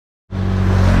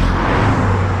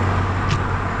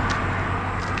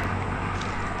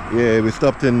Yeah, we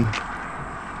stopped in,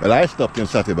 well, I stopped in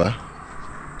Satiba.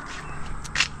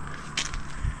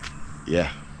 Yeah.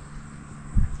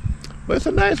 But it's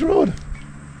a nice road.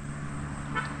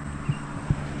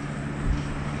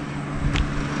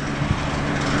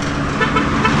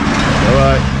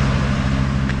 Alright.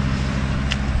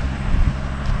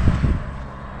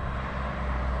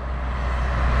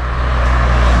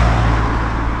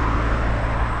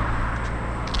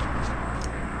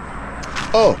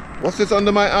 Oh, what's this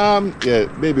under my arm? Yeah,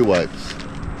 baby wipes.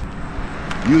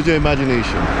 Use your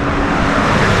imagination.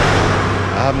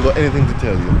 I haven't got anything to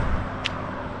tell you.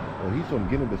 Oh, he's from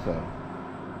Guinea-Bissau.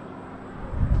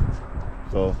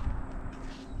 So,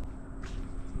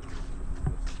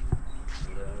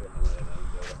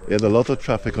 there's a lot of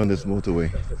traffic on this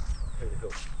motorway.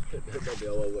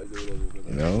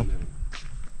 You know?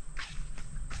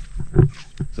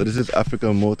 So this is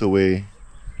African motorway,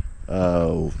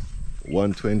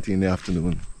 1:20 in the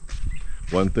afternoon,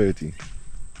 1:30.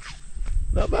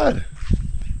 Not bad.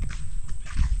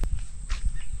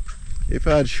 If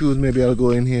I had shoes, maybe I'll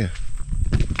go in here.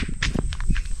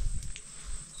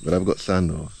 But I've got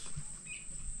sandals.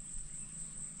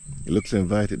 It looks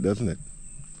invited, doesn't it?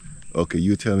 Okay,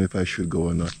 you tell me if I should go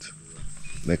or not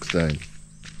next time.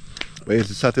 But it's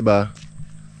the Satiba,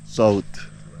 South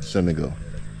Senegal.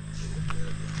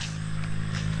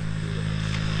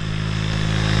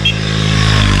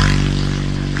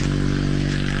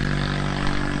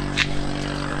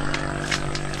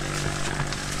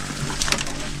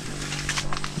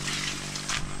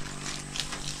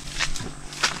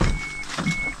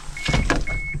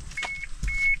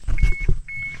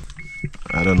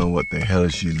 I don't know what the hell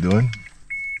she's doing,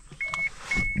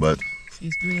 but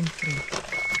she's doing cream.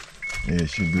 Yeah,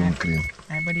 she's doing cream.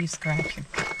 My body is scratching.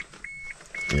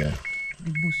 Yeah.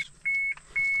 The bush.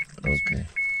 Okay.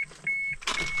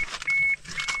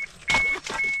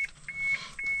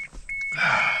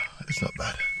 It's not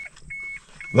bad.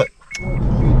 But I think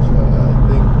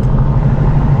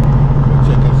we'll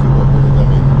check and see what we're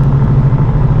doing.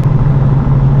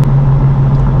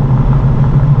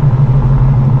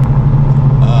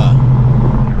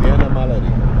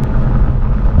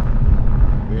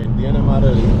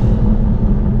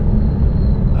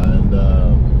 And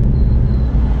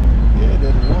yeah,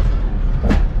 there's water.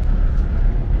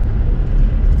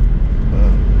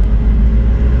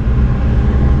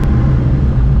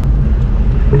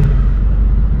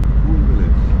 Cool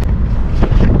village.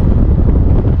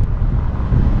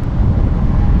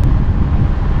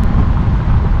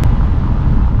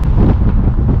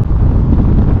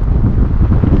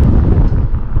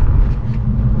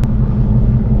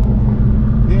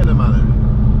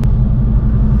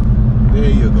 There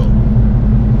you go.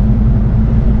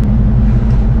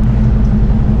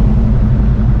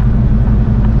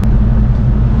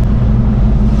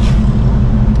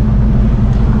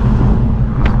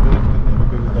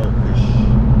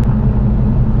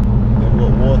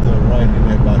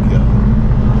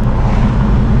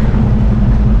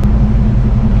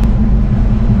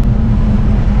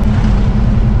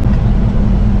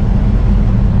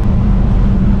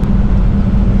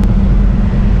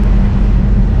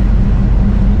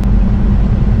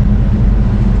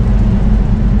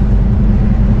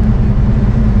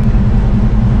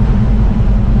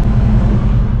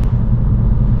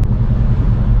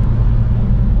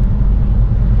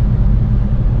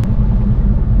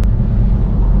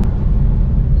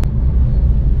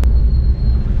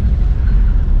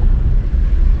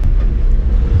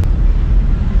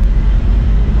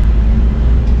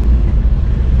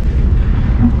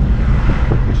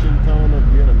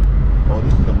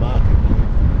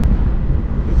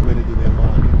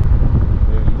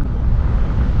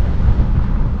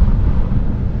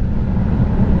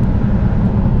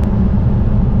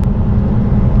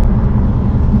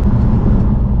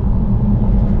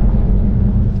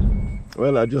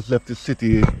 Well, I just left the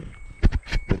city,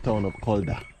 the town of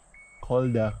Kolda,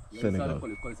 Senegal,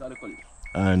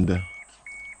 and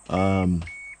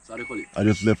I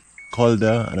just left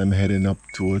Kolda and I'm heading up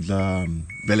towards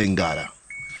Belingara.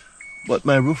 But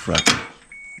my roof rack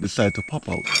decided to pop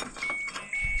out,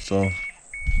 so I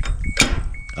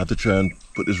have to try and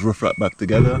put this roof rack back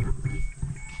together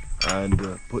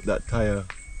and put that tire,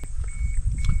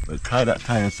 well, tie that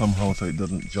tire somehow so it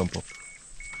doesn't jump up.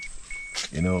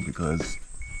 You know, because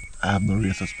I have no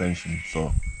rear suspension,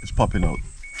 so it's popping out.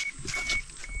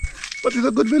 But it's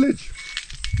a good village.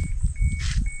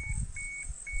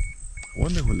 I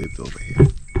wonder who lives over here.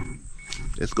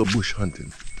 Let's go bush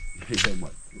hunting. Yeah,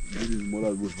 man. This is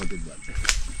more bush hunting, man.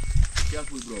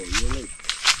 Careful, bro. You're late.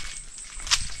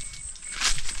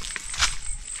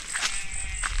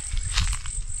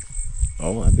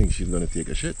 now. I think she's gonna take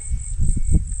a shit.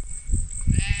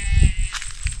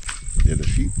 There's a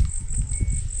sheep.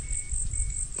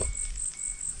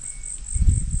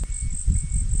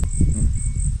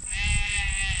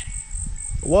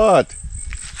 What?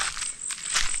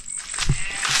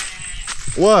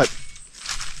 What?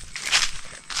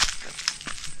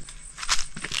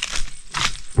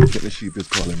 The sheep is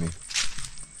calling me.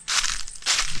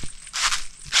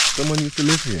 Someone used to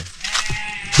live here.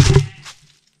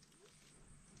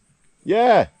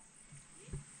 Yeah.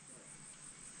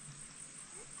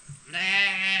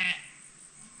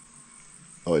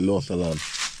 Oh, it lost a lamb.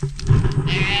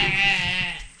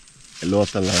 It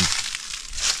lost a lamb.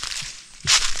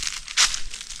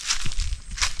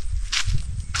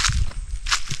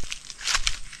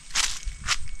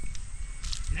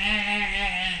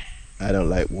 I don't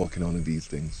like walking onto these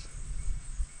things.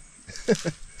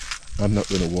 I'm not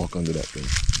going to walk under that thing.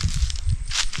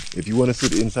 If you want to see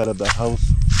the inside of the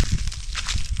house,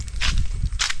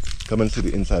 come and see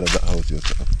the inside of the house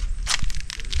yourself.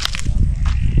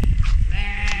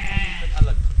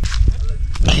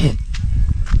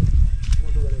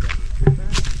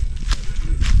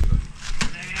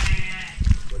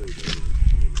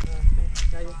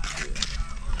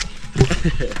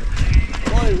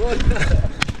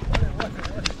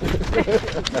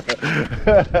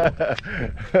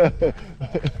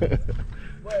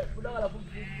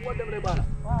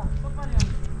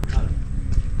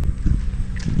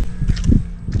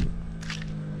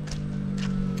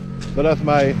 So that's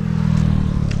my,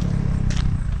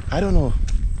 I don't know,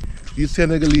 these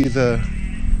Senegalese,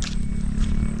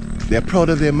 they're proud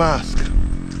of their mask.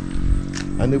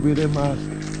 And they wear their mask.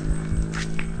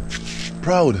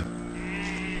 Proud.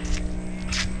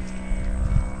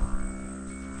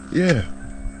 Yeah.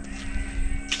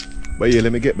 But yeah,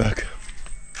 let me get back.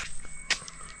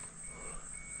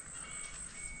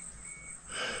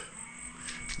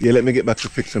 Yeah, let me get back to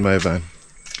fixing my van.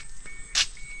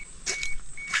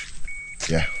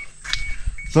 Yeah.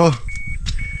 So,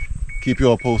 keep you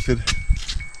all posted.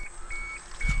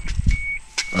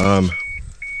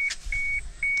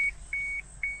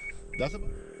 That's about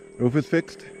it. Roof is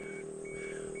fixed.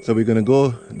 So we're gonna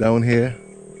go down here.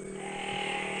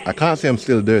 I can't say I'm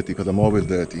still dirty because I'm always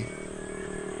dirty.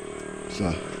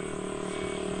 So,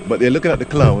 but they're looking at the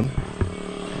clown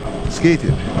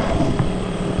skating.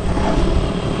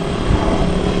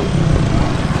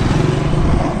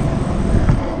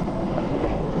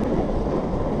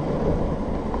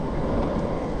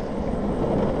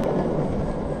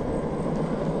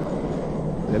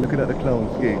 They're looking at the clown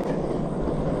skate.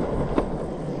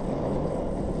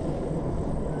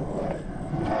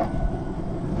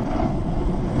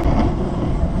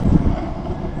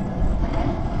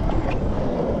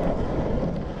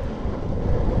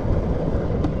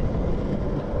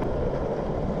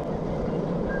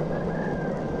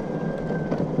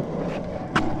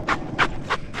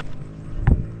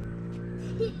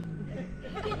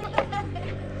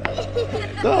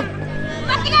 Go!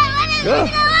 Go!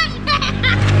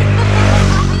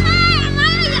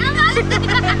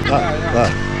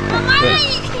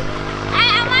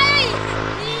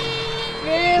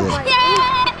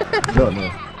 No, no.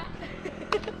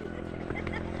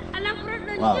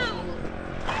 Wow.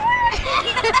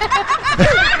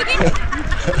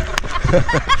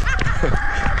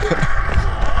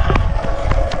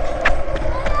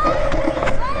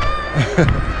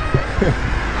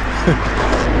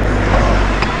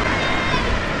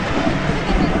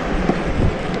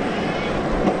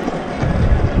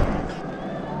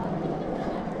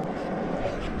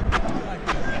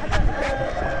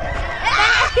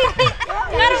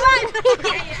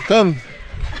 Come.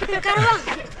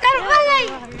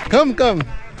 Come, come.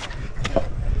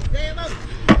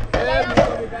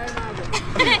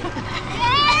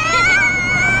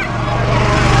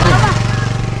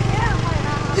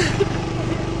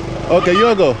 Okay,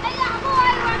 you go.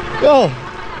 Go.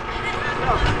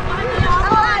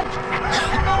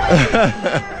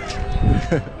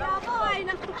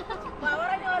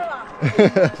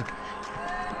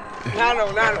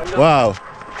 Wow.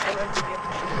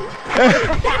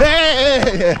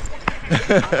 Hey!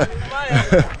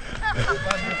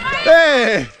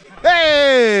 Hey!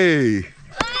 Hey!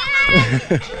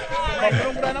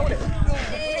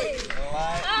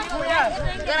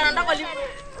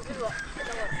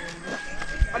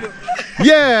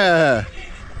 Yeah!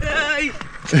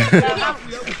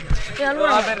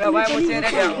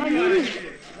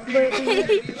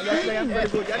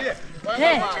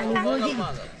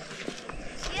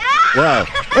 Wow.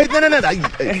 Wait, no.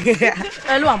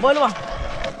 Luang, boleh luang.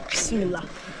 Bismillah.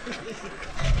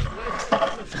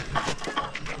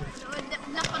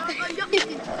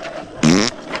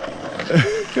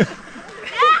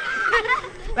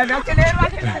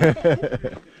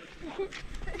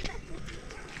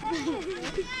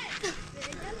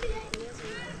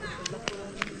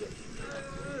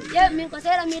 Ya, min ko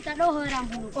sera mi ta do horam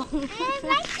bu.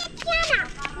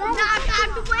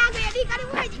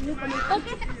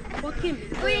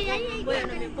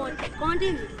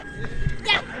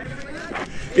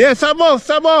 Yeah, some more,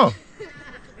 some more.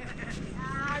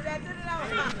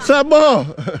 Some more.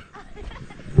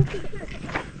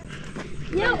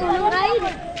 Ya, ulang lain.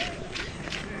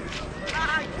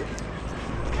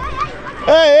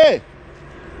 Hey, hey.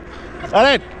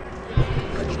 Alright.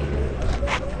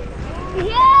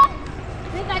 Ya,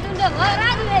 mi ka tunda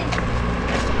horam le.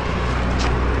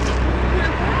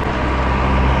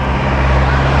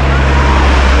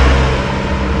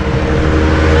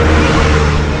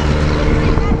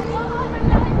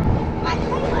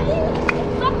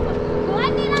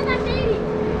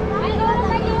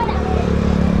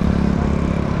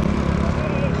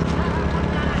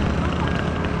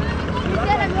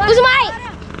 Usmai,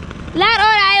 lar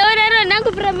ora nang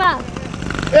ko prema.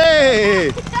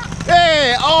 Hey,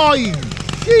 hey, oi.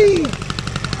 Hey.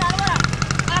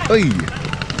 Oi.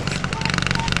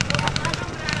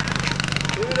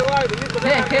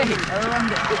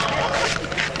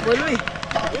 Bolui.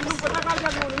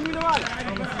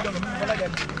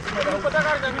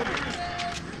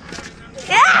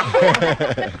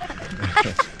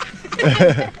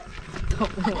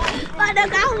 Pada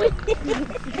kau.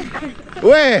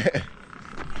 Weh.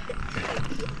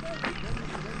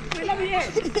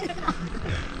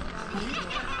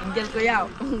 Gel ko yaw.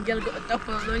 Gel ko top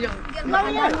no yo.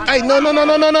 Ay, no, no, no,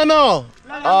 no, no, no, no.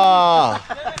 Ah.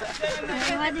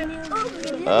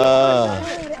 Ah.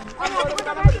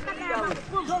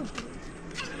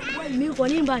 Mi ko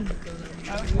ni ban.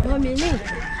 Ba mi ni.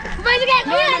 Ba ni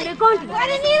ko ni kon.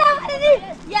 Wadi ni na wadi.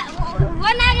 Ya,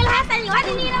 wana gal hasan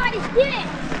wadi ni na wadi. Dile.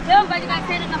 Yo ba ni ka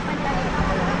sere ka pa.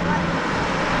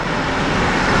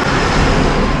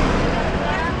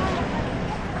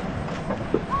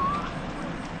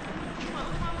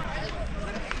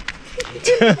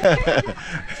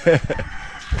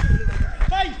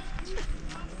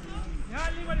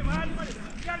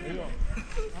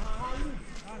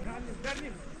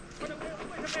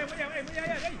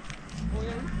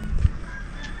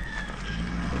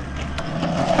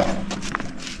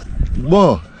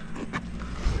 Bo.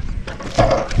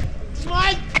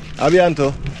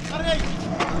 Abianto.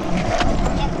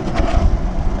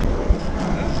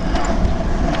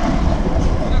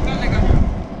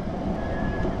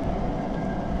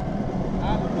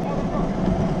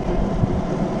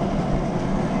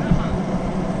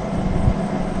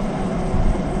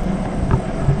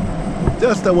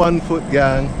 Just a 1 foot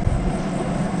gang.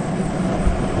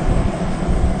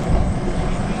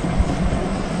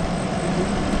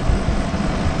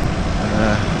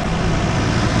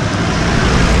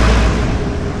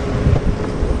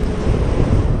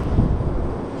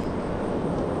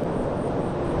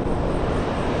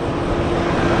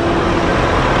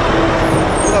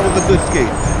 That was a good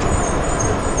skate.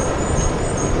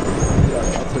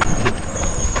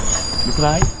 You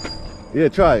try? Yeah,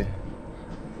 try.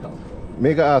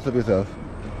 Make an ass of yourself.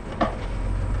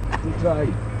 You try.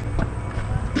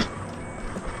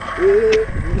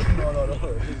 No, no, no.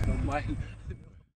 It's not mine.